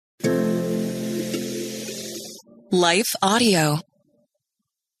Life Audio.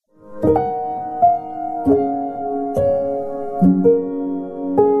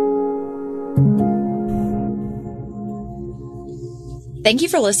 Thank you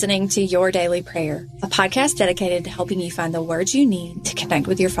for listening to Your Daily Prayer, a podcast dedicated to helping you find the words you need to connect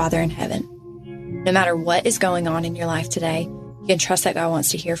with your Father in heaven. No matter what is going on in your life today, you can trust that God wants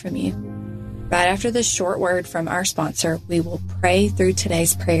to hear from you. Right after this short word from our sponsor, we will pray through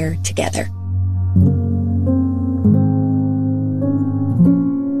today's prayer together.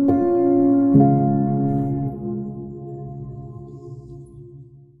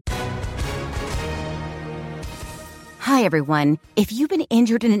 Hi, everyone. If you've been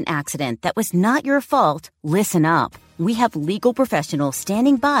injured in an accident that was not your fault, listen up. We have legal professionals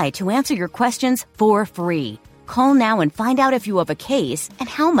standing by to answer your questions for free. Call now and find out if you have a case and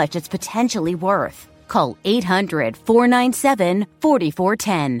how much it's potentially worth. Call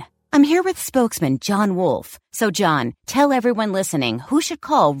 800-497-4410. I'm here with spokesman John Wolf. So, John, tell everyone listening who should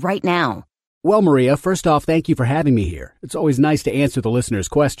call right now. Well, Maria, first off, thank you for having me here. It's always nice to answer the listeners'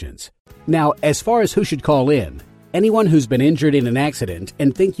 questions. Now, as far as who should call in, anyone who's been injured in an accident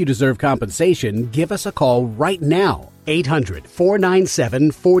and think you deserve compensation, give us a call right now.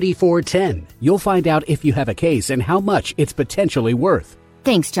 800-497-4410. You'll find out if you have a case and how much it's potentially worth.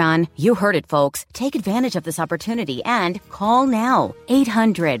 Thanks, John. You heard it, folks. Take advantage of this opportunity and call now.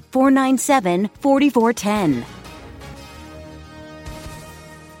 800-497-4410.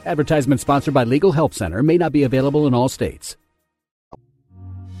 Advertisement sponsored by Legal Help Center. May not be available in all states.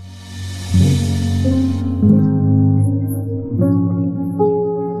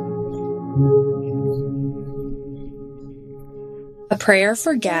 A prayer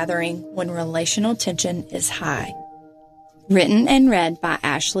for gathering when relational tension is high. Written and read by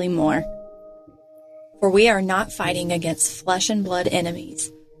Ashley Moore. For we are not fighting against flesh and blood enemies,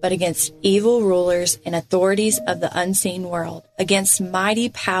 but against evil rulers and authorities of the unseen world, against mighty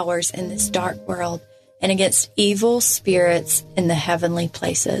powers in this dark world, and against evil spirits in the heavenly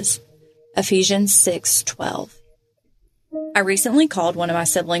places. Ephesians 6:12. I recently called one of my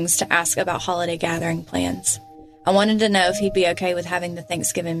siblings to ask about holiday gathering plans. I wanted to know if he'd be okay with having the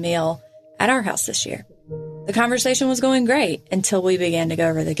Thanksgiving meal at our house this year. The conversation was going great until we began to go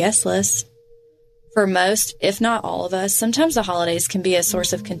over the guest list. For most, if not all of us, sometimes the holidays can be a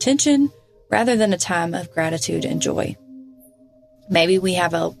source of contention rather than a time of gratitude and joy. Maybe we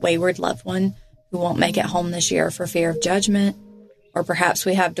have a wayward loved one who won't make it home this year for fear of judgment, or perhaps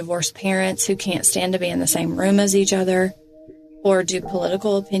we have divorced parents who can't stand to be in the same room as each other. Or do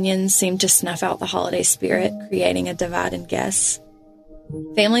political opinions seem to snuff out the holiday spirit, creating a divide in guests?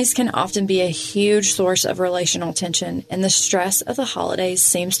 Families can often be a huge source of relational tension, and the stress of the holidays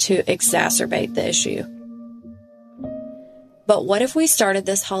seems to exacerbate the issue. But what if we started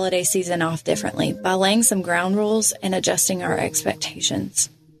this holiday season off differently by laying some ground rules and adjusting our expectations?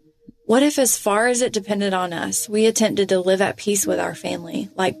 What if, as far as it depended on us, we attempted to live at peace with our family,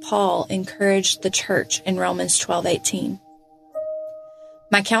 like Paul encouraged the church in Romans 12:18?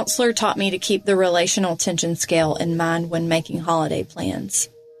 My counselor taught me to keep the relational tension scale in mind when making holiday plans.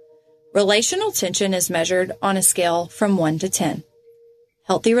 Relational tension is measured on a scale from 1 to 10.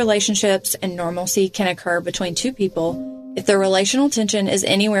 Healthy relationships and normalcy can occur between two people if the relational tension is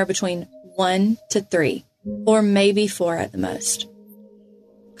anywhere between 1 to 3, or maybe 4 at the most.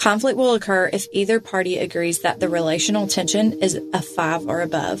 Conflict will occur if either party agrees that the relational tension is a 5 or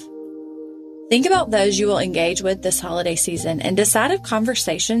above. Think about those you will engage with this holiday season and decide if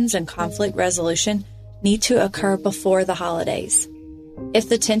conversations and conflict resolution need to occur before the holidays. If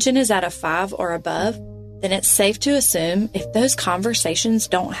the tension is at a 5 or above, then it's safe to assume if those conversations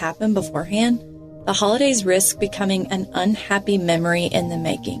don't happen beforehand, the holidays risk becoming an unhappy memory in the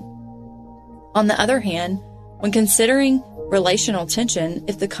making. On the other hand, when considering relational tension,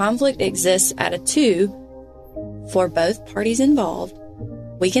 if the conflict exists at a 2 for both parties involved,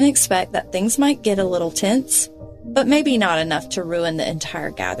 we can expect that things might get a little tense, but maybe not enough to ruin the entire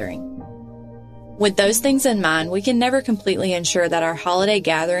gathering. With those things in mind, we can never completely ensure that our holiday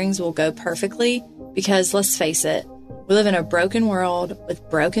gatherings will go perfectly because, let's face it, we live in a broken world with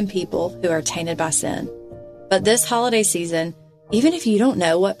broken people who are tainted by sin. But this holiday season, even if you don't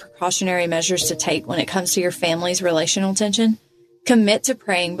know what precautionary measures to take when it comes to your family's relational tension, commit to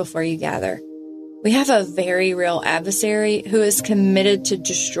praying before you gather. We have a very real adversary who is committed to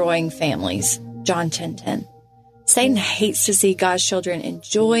destroying families. John 10:10. Satan hates to see God's children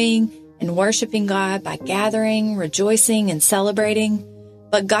enjoying and worshiping God by gathering, rejoicing, and celebrating.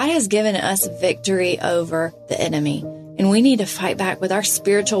 But God has given us victory over the enemy, and we need to fight back with our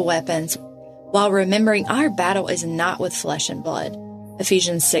spiritual weapons while remembering our battle is not with flesh and blood.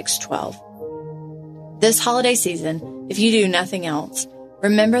 Ephesians 6:12. This holiday season, if you do nothing else,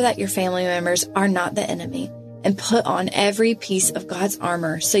 remember that your family members are not the enemy, and put on every piece of God's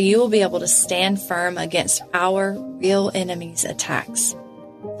armor so you will be able to stand firm against our real enemy's attacks.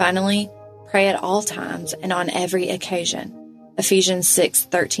 Finally, pray at all times and on every occasion. Ephesians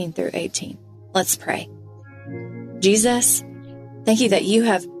 6:13 through 18. Let's pray. Jesus, thank you that you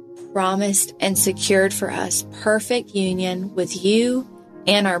have promised and secured for us perfect union with you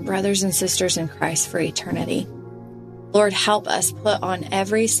and our brothers and sisters in Christ for eternity. Lord, help us put on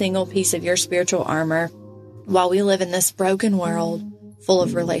every single piece of your spiritual armor while we live in this broken world full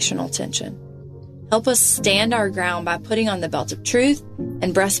of relational tension. Help us stand our ground by putting on the belt of truth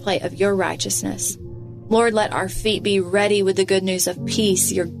and breastplate of your righteousness. Lord, let our feet be ready with the good news of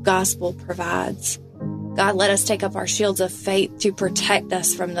peace your gospel provides. God, let us take up our shields of faith to protect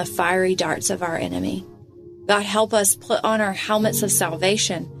us from the fiery darts of our enemy. God, help us put on our helmets of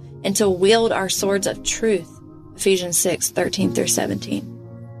salvation and to wield our swords of truth. Ephesians 6:13 through 17.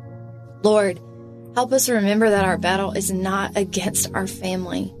 Lord, help us remember that our battle is not against our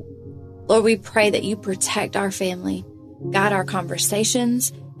family. Lord, we pray that you protect our family, guide our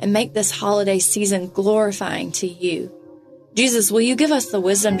conversations, and make this holiday season glorifying to you. Jesus, will you give us the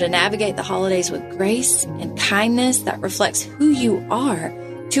wisdom to navigate the holidays with grace and kindness that reflects who you are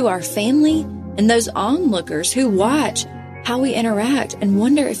to our family and those onlookers who watch how we interact and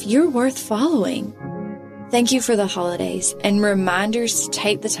wonder if you're worth following. Thank you for the holidays and reminders to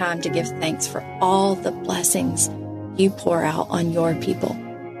take the time to give thanks for all the blessings you pour out on your people.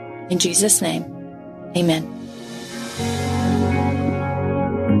 In Jesus' name, amen.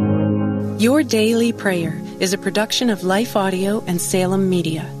 Your Daily Prayer is a production of Life Audio and Salem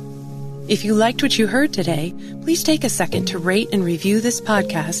Media. If you liked what you heard today, please take a second to rate and review this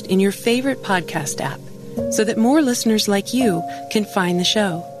podcast in your favorite podcast app so that more listeners like you can find the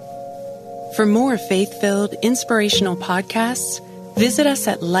show. For more faith-filled, inspirational podcasts, visit us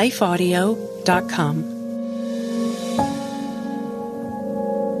at lifeaudio.com.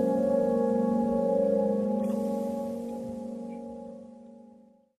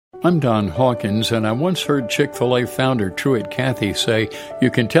 I'm Don Hawkins, and I once heard Chick-fil-A founder Truett Cathy say, "You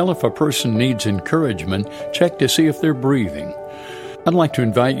can tell if a person needs encouragement, check to see if they're breathing." I'd like to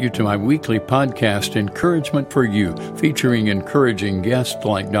invite you to my weekly podcast, Encouragement for You, featuring encouraging guests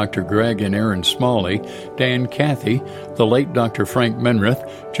like Dr. Greg and Aaron Smalley, Dan Cathy, the late Dr. Frank Menrith,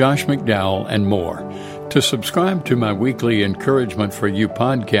 Josh McDowell, and more. To subscribe to my weekly Encouragement for You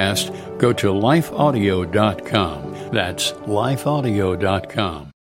podcast, go to lifeaudio.com. That's lifeaudio.com.